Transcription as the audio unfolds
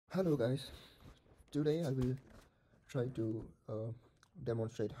Hello guys, today I will try to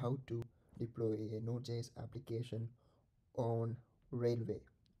demonstrate how to deploy a Node.js application on Railway.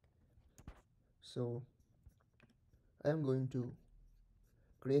 So I am going to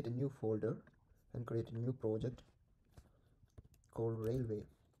create a new folder and create a new project called Railway.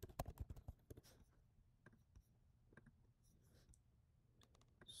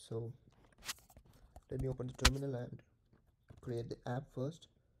 So let me open the terminal and create the app first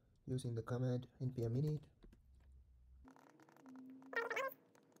using the command npm init.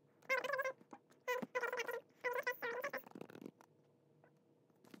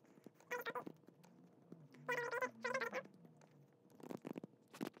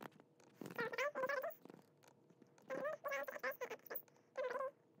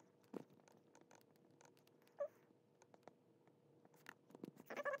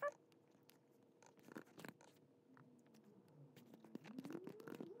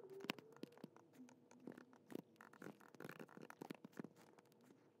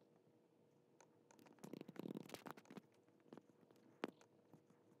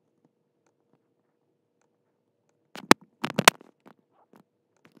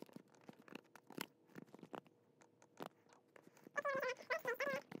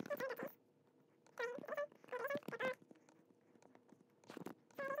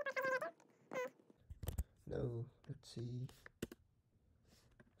 Now let's see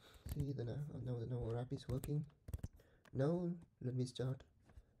the now our app is working. Now let me start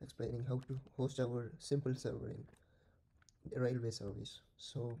explaining how to host our simple server in Railway service.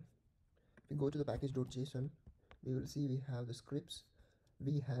 So if we go to the package.json, we will see we have the scripts,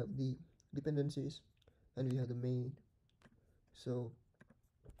 we have the dependencies, and we have the main. So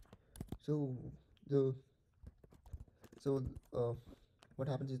so the so what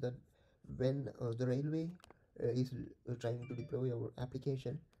happens is that when the railway is trying to deploy our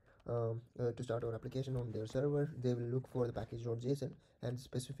application, to start our application on their server, they will look for the package.json and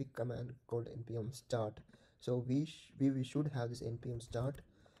specific command called npm start. So we should have this npm start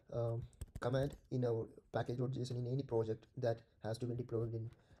um, command in our package.json in any project that has to be deployed in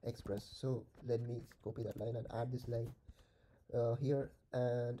express. So let me copy that line and add this line here,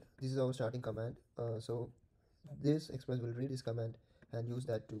 and this is our starting command. So this express will read this command and use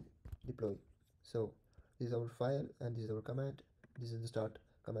that to deploy. So this is our file and this is our command. This is the start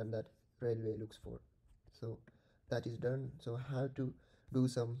command that railway looks for. So that is done. So I have to do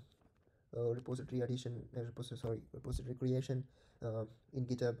some repository addition, repository creation in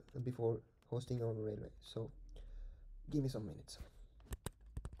GitHub before hosting on railway. So give me some minutes.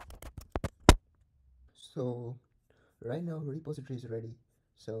 So right now repository is ready.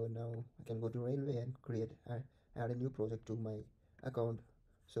 So now I can go to railway and add a new project to my account.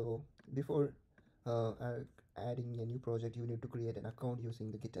 So before adding a new project, you need to create an account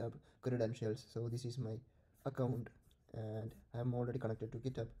using the GitHub credentials. So this is my account and I'm already connected to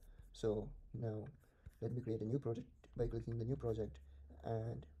GitHub. So now let me create a new project by clicking the new project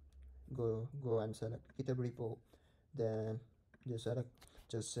and go and select GitHub repo. Then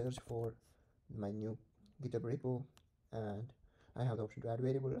just search for my new GitHub repo, and I have the option to add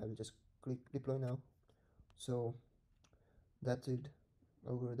variable. I will just click deploy now. So that's it.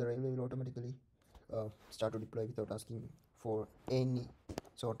 Over the railway will automatically start to deploy without asking for any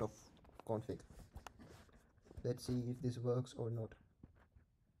sort of config. Let's see if this works or not.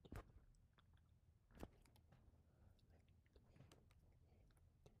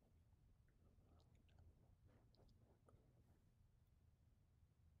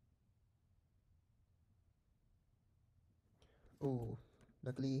 Oh,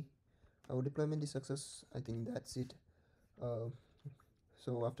 luckily our deployment is success. I think that's it. uh,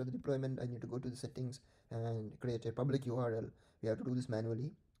 so after the deployment, I need to go to the settings and create a public URL. We have to do this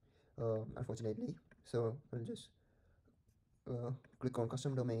manually, unfortunately. So I'll just click on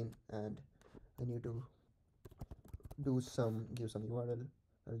custom domain, and I need to give some URL.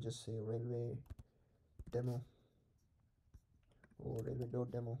 I'll just say railway demo or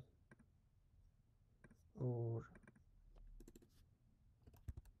railway.demo or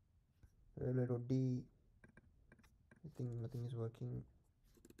railway.d. I think nothing is working.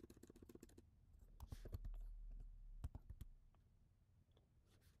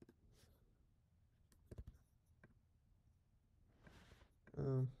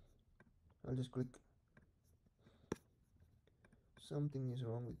 um, I'll just click. Something is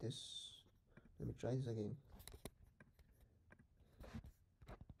wrong with this. Let me try this again.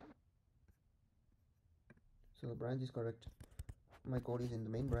 So the branch is correct, my code is in the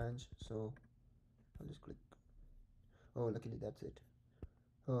main branch, so I'll just click. Oh, luckily that's it.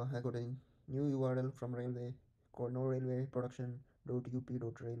 I got a new URL from railway called no railway production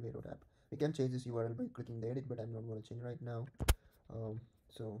 .up. We can change this URL by clicking the edit, but I'm not going to change right now.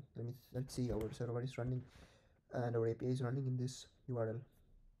 So let's see, our server is running and our API is running in this URL.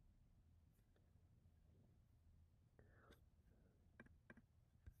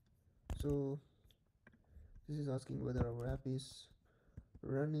 So this is asking whether our app is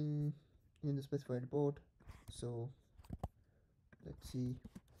running in the specified port. So let's see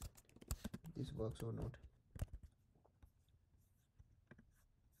if this works or not.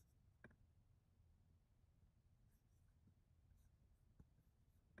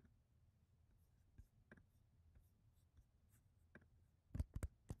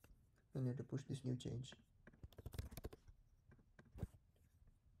 I need to push this new change.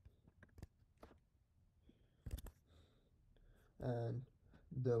 And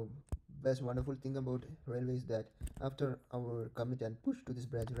the best wonderful thing about Railway is that after our commit and push to this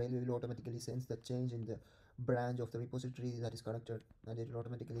branch, Railway will automatically sense the change in the branch of the repository that is connected, and it will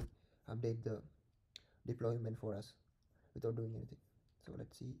automatically update the deployment for us without doing anything. So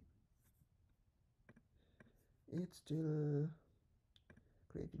let's see. It's still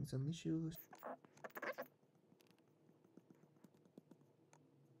creating some issues.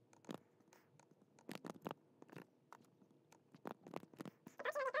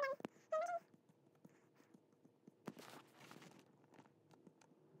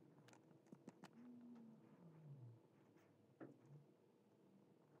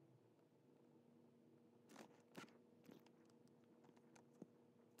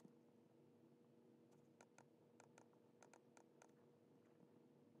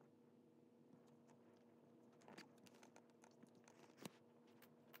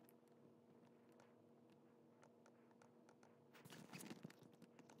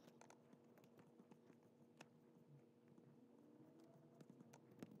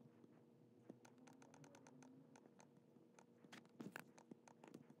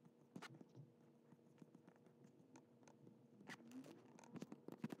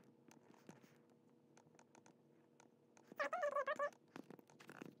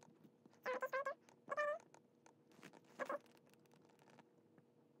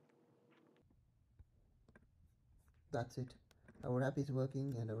 That's it. Our app is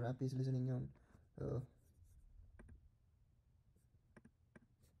working and our app is listening on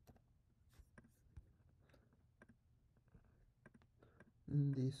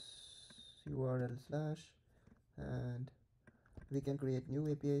this URL slash, and we can create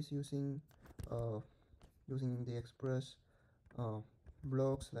new APIs uh, using the express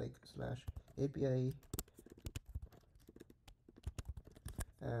blocks like slash API,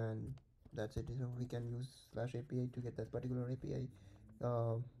 and that's it. So we can use slash API to get that particular API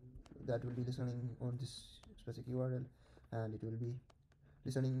uh, that will be listening on this specific URL, and it will be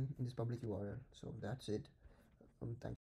listening in this public URL. So that's it. Thank